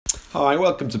Hi,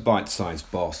 welcome to Bite Size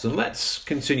Boss, and let's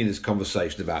continue this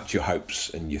conversation about your hopes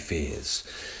and your fears.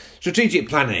 Strategic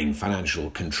planning, financial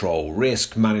control,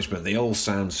 risk management, they all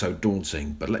sound so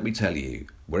daunting, but let me tell you,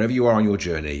 wherever you are on your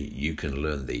journey, you can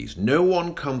learn these. No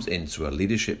one comes into a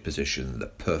leadership position the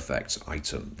perfect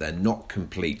item. They're not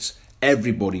complete.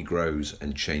 Everybody grows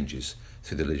and changes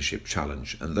through the leadership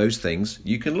challenge, and those things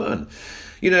you can learn.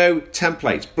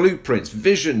 Templates, blueprints,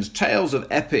 visions, tales of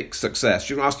epic success.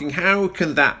 You're asking, how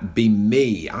can that be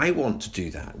me? I want to do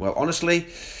that. Well, honestly,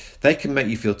 they can make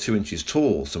you feel 2 inches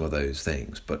tall, some of those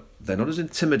things, but they're not as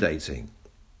intimidating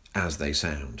as they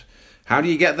sound. How do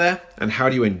you get there, and how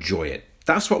do you enjoy it?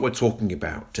 That's what we're talking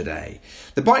about today.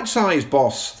 The Bite-Size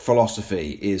Boss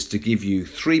philosophy is to give you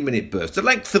 3-minute bursts, the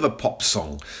length of a pop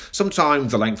song,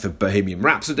 sometimes the length of Bohemian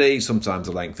Rhapsody, sometimes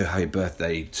the length of Happy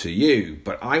Birthday to You.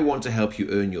 But I want to help you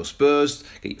earn your spurs,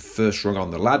 get your first rung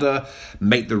on the ladder,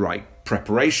 make the right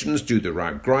preparations, do the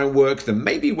right groundwork. Then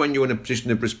maybe when you're in a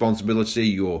position of responsibility,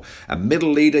 you're a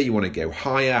middle leader, you want to go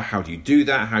higher. How do you do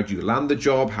that? How do you land the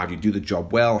job? How do you do the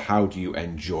job well? How do you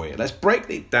enjoy it? Let's break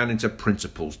it down into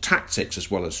principles, tactics,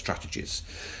 as well as strategies.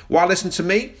 Why listen to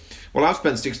me? Well, I've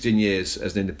spent 16 years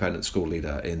as an independent school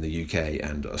leader in the UK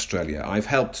and Australia. I've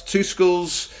helped 2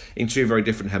 schools in 2 very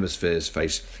different hemispheres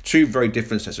face 2 very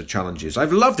different sets of challenges.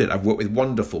 I've loved it. I've worked with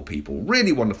wonderful people,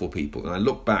 really wonderful people, and I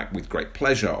look back with great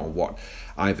pleasure on what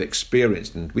I've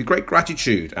experienced and with great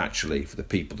gratitude, actually, for the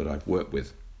people that I've worked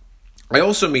with. I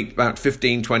also meet about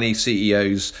 15, 20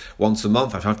 CEOs once a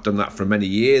month. I've done that for many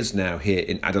years now here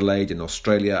in Adelaide in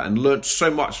Australia, and learnt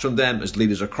so much from them as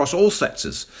leaders across all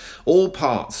sectors, all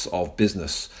parts of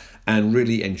business, and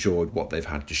really enjoyed what they've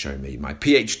had to show me. My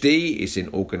PhD is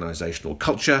in organisational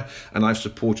culture, and I've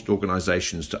supported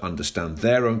organisations to understand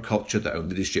their own culture, their own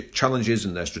leadership challenges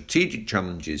and their strategic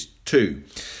challenges too.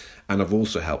 And I've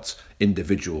also helped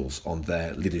individuals on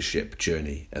their leadership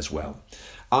journey as well.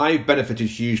 I've benefited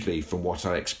hugely from what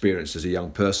I experienced as a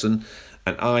young person,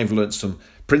 and I've learnt some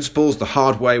principles the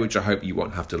hard way, which I hope you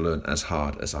won't have to learn as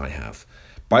hard as I have.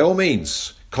 By all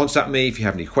means, contact me if you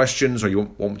have any questions or you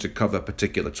want me to cover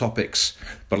particular topics.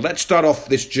 But let's start off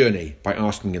this journey by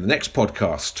asking in the next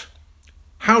podcast,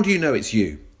 how do you know it's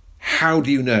you? How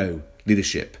do you know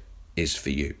leadership is for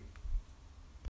you?